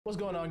What's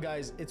going on,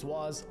 guys? It's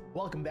Waz.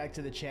 Welcome back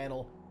to the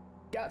channel.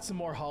 Got some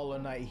more Hollow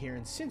Knight here,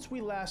 and since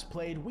we last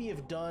played, we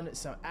have done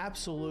some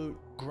absolute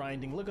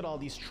grinding. Look at all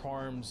these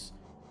charms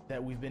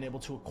that we've been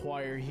able to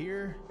acquire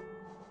here,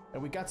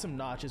 and we got some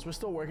notches. We're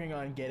still working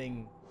on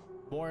getting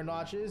more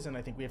notches, and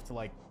I think we have to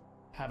like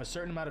have a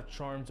certain amount of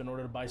charms in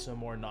order to buy some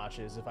more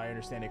notches, if I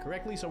understand it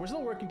correctly. So we're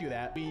still working through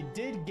that. We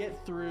did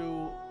get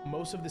through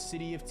most of the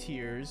City of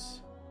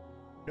Tears.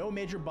 No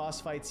major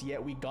boss fights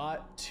yet. We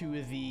got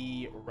to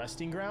the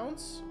resting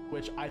grounds,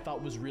 which I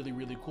thought was really,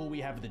 really cool. We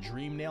have the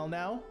Dream Nail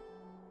now.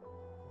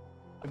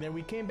 And then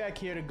we came back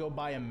here to go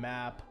buy a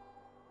map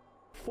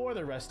for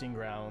the resting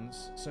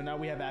grounds. So now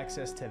we have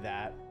access to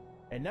that.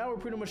 And now we're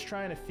pretty much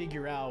trying to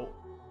figure out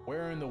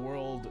where in the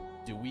world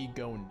do we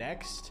go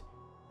next.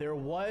 There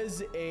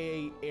was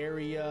a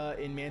area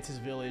in Mantis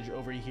Village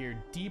over here,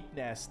 Deep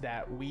Nest,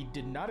 that we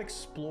did not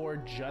explore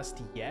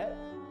just yet.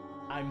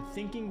 I'm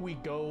thinking we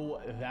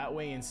go that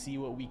way and see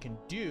what we can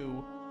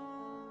do,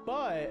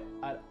 but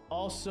I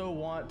also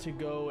want to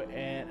go,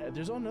 and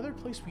there's another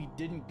place we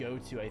didn't go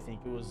to. I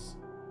think it was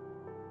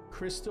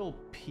Crystal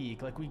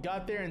Peak. Like, we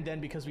got there, and then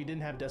because we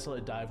didn't have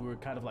Desolate Dive, we were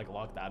kind of like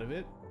locked out of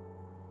it.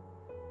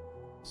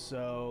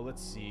 So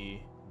let's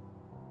see,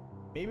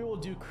 maybe we'll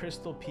do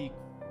Crystal Peak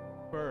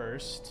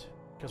first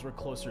because we're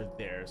closer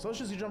there. So let's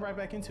just jump right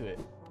back into it.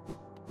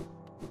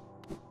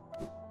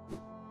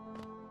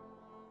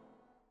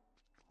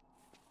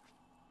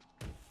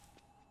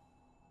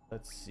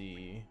 Let's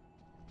see.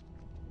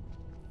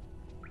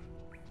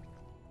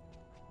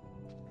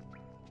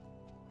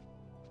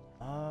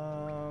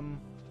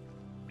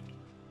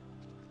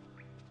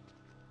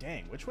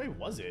 Dang, which way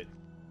was it?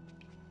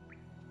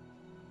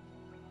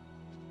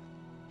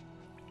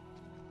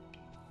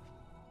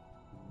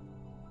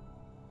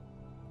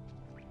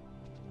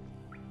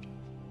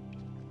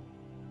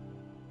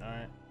 All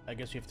right, I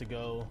guess you have to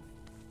go.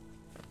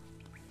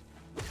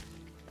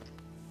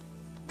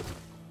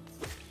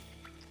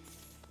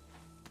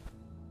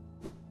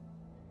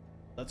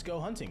 Let's go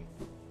hunting.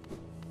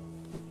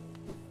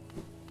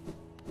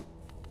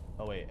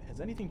 Oh wait, has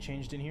anything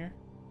changed in here?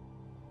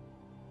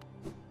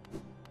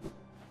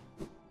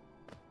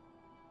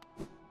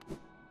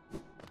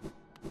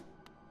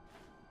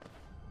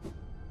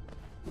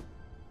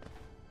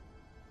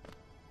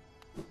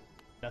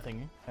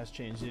 Nothing has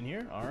changed in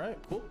here. All right,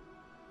 cool.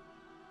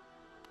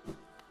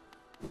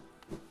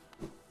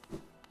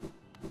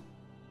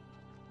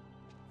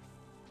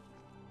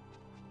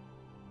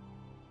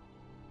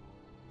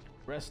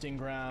 Resting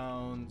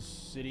Grounds,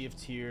 City of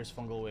Tears,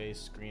 Fungal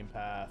Waste, Green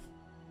Path.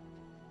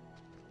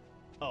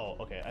 Oh,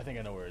 okay, I think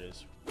I know where it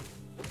is.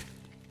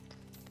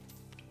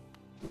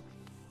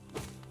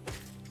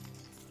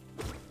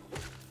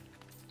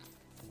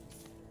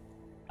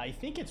 I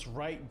think it's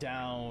right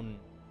down,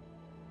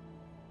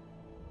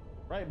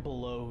 right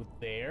below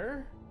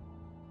there,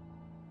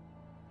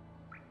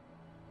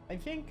 I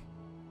think.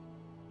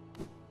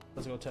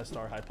 Let's go test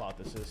our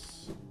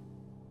hypothesis.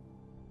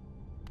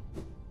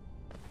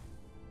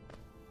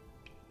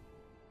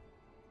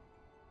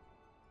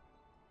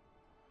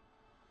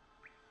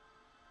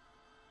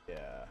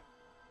 Yeah,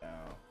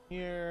 down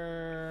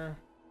here.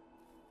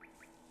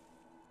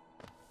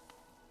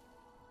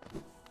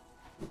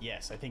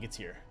 Yes, I think it's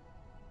here.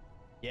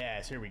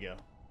 Yes, here we go.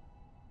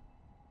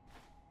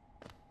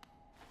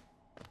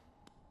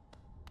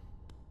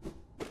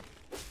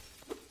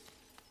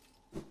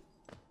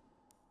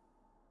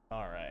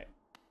 All right,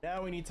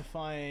 now we need to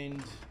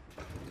find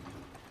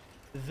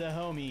the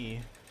homie.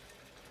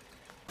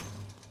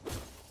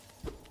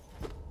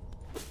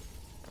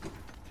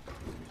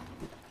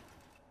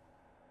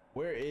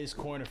 Where is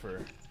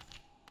Cornifer?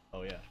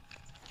 Oh yeah.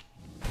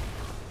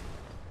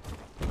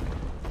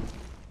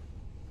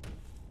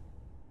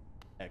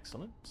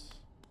 Excellent.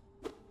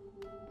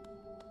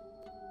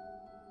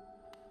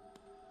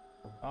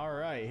 All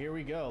right, here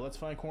we go. Let's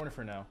find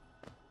Cornifer now.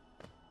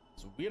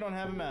 So we don't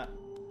have a map.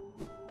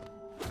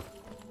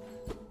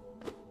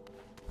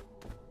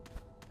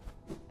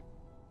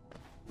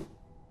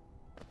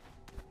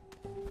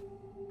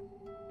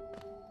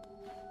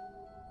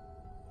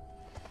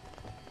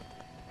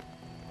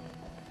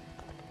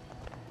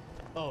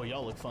 Oh,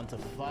 y'all look fun to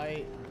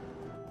fight.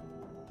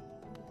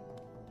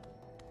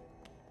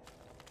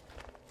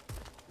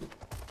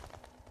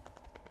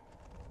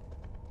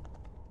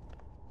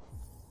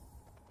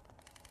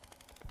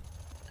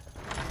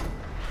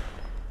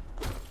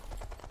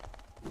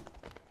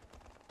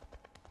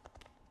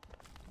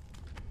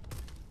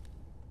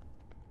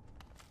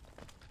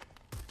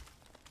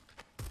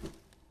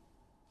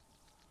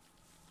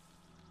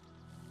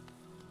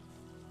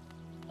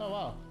 Oh,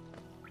 wow.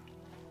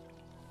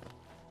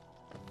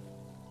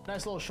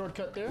 Nice little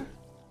shortcut there.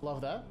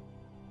 Love that.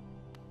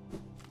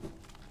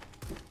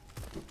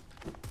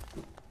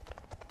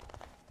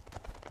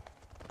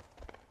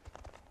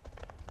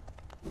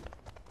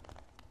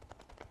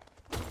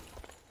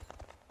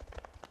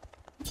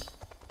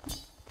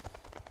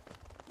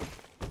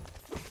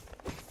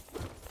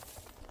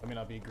 Let me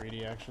not be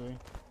greedy, actually.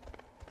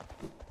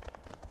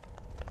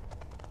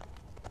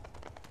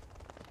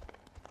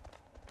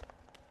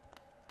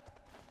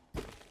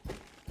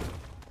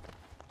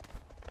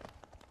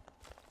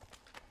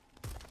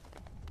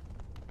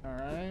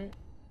 Alright.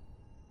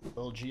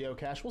 Little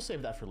geocache. We'll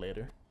save that for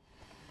later.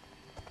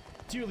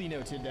 Duly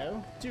noted,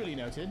 though. Duly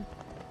noted.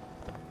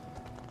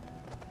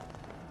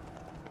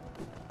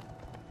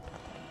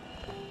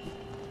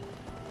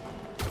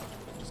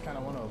 Just kind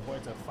of want to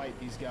avoid to fight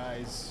these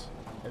guys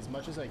as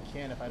much as I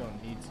can if I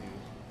don't need to.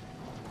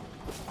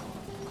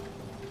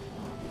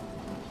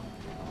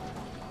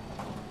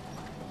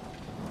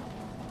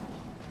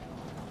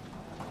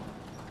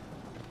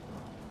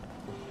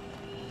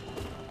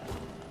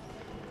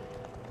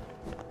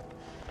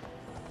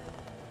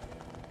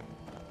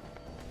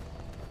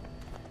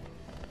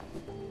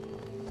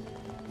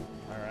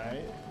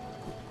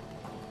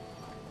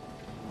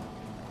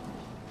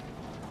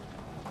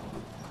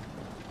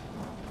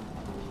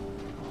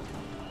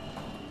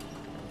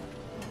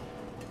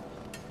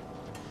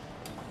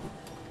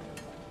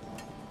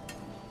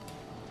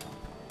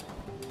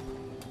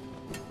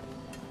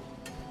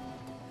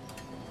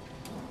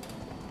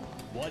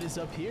 What is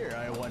up here,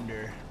 I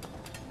wonder?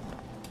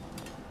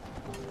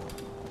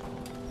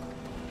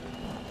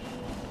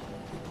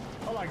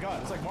 Oh my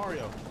god, it's like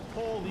Mario.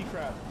 Holy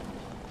crap.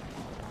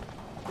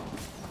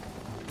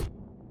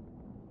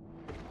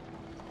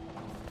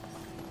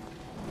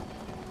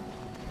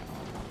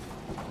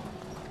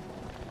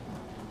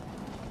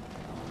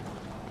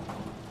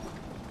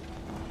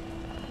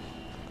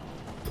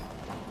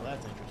 Well,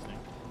 that's interesting.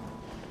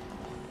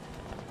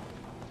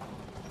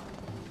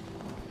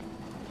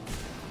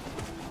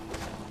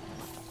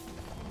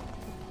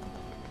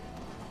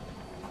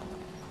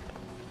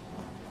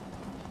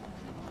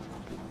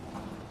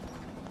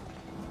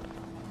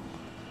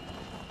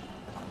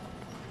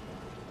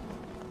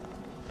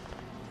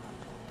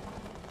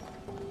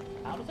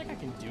 I don't think I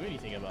can do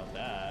anything about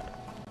that.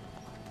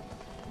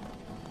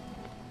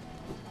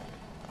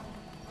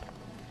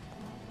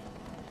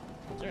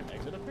 Is there an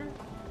exit up here?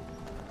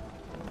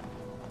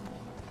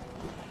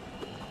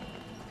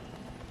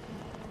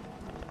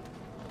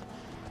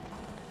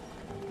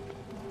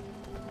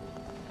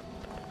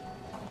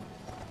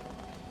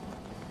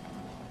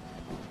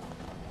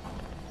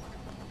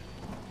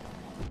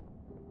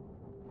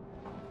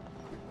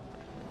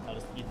 I'll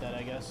just eat that,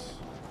 I guess.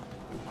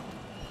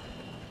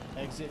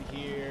 Exit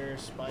here,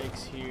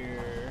 spikes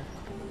here.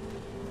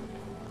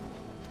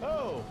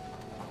 Oh!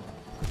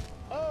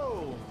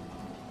 Oh!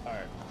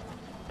 Alright.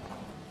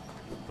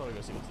 Probably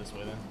go see what's this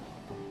way then.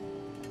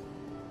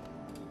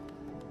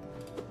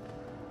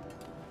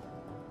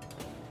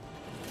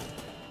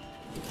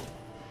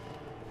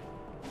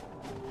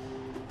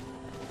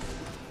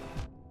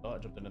 Oh, I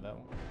jumped into that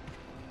one.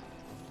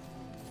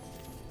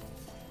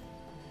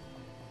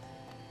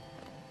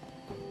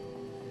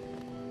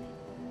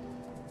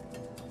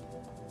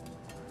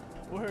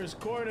 Where's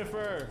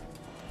Cornifer?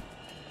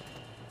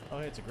 Oh,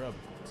 hey, it's a grub.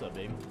 What's up,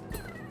 baby?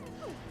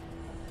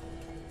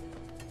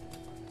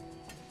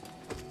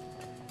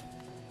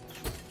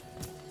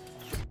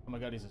 Oh my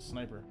god, he's a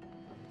sniper.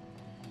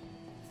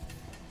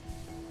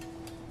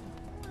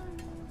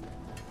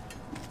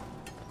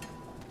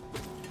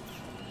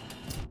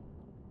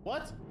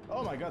 What?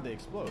 Oh my god, they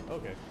explode.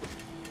 Okay.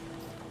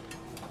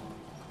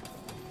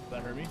 Does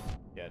that hurt me?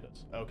 Yeah, it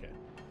does. Okay.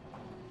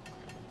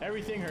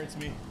 Everything hurts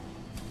me.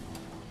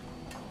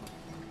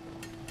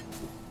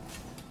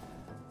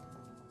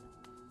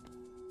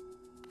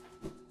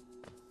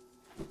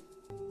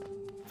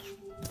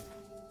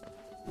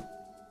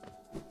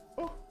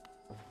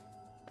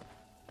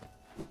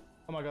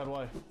 Oh my god,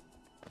 why?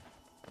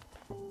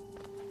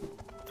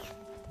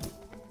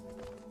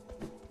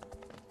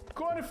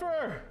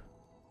 Cornifer!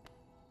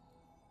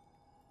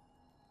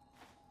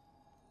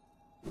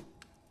 I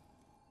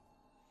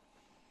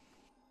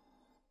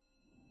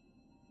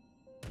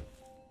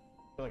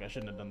feel like I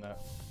shouldn't have done that.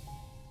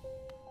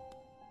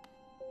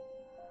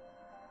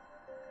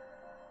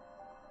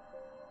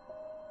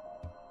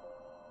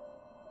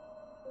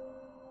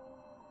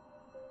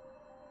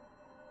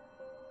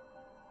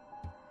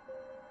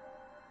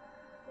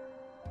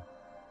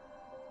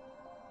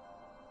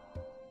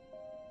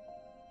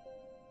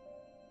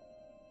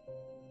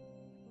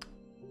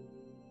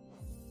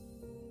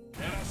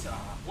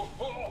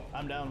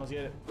 I'm down, let's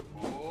get it.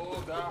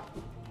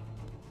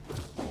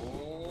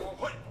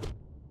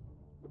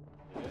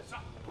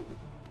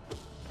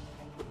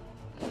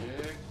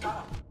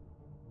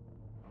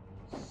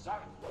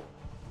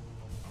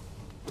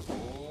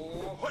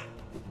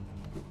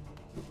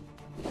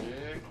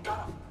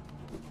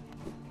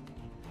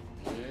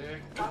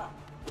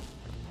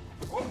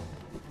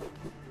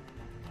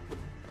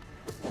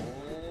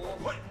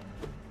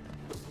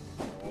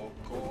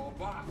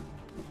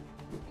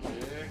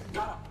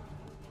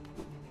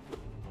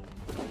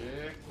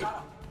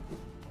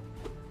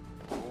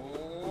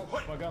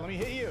 Oh my god, let me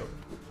hit you!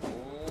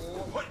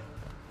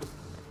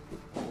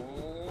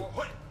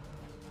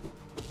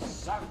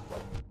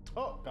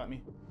 Oh, got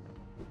me.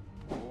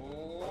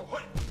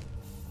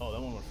 Oh,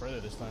 that one went further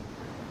this time.